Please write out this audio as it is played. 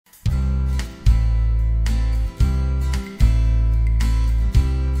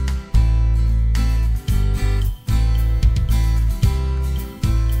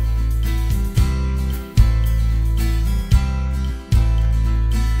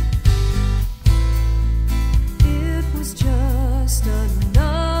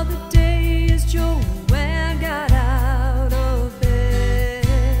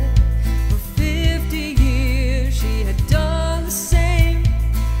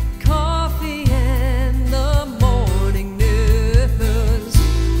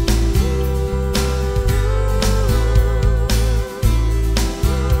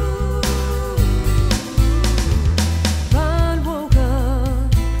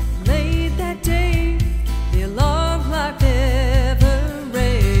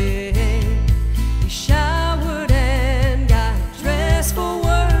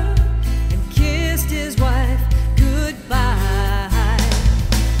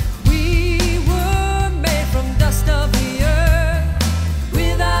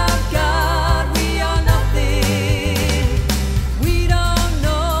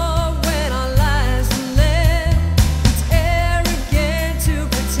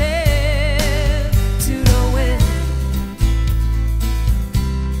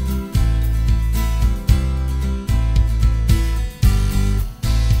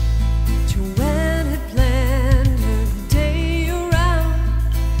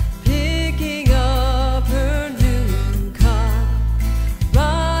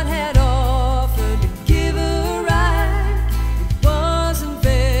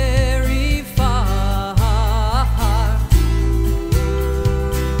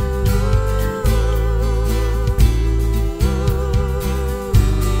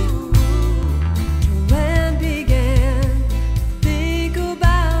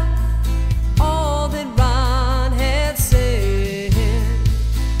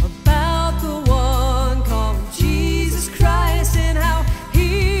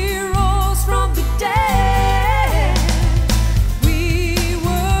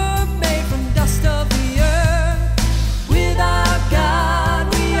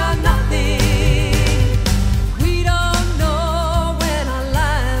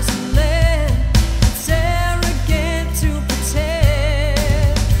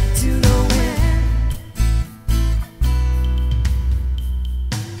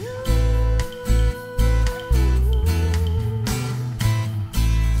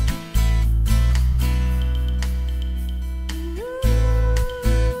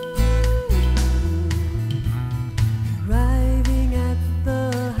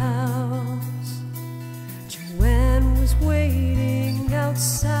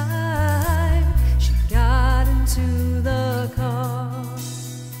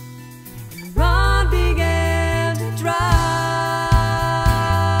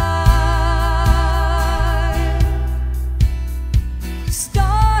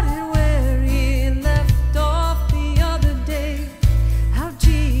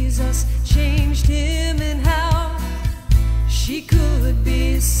would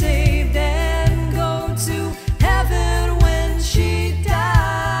be saved and go to heaven when she died.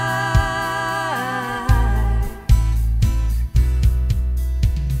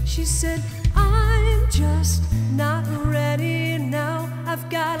 She said, I'm just not ready now. I've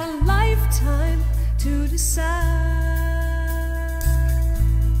got a lifetime to decide.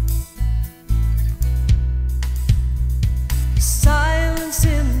 Silence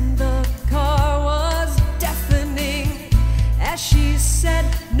in the car was deafening as she said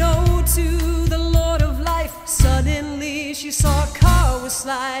no to the Lord of life. Suddenly she saw a car was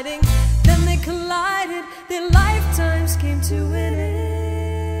sliding, then they collided, their lifetimes came to an end.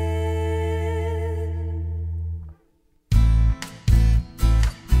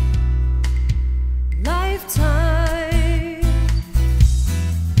 Lifetime.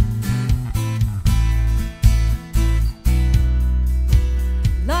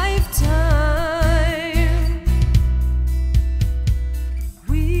 Lifetime.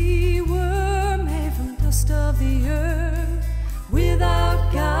 We were made from dust of the earth.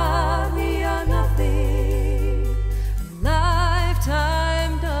 Without God we are nothing. A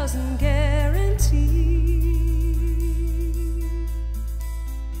lifetime doesn't guarantee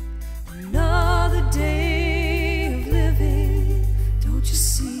another day of living. Don't you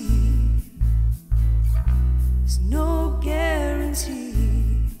see? There's no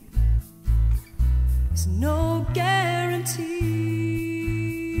guarantee. There's no guarantee.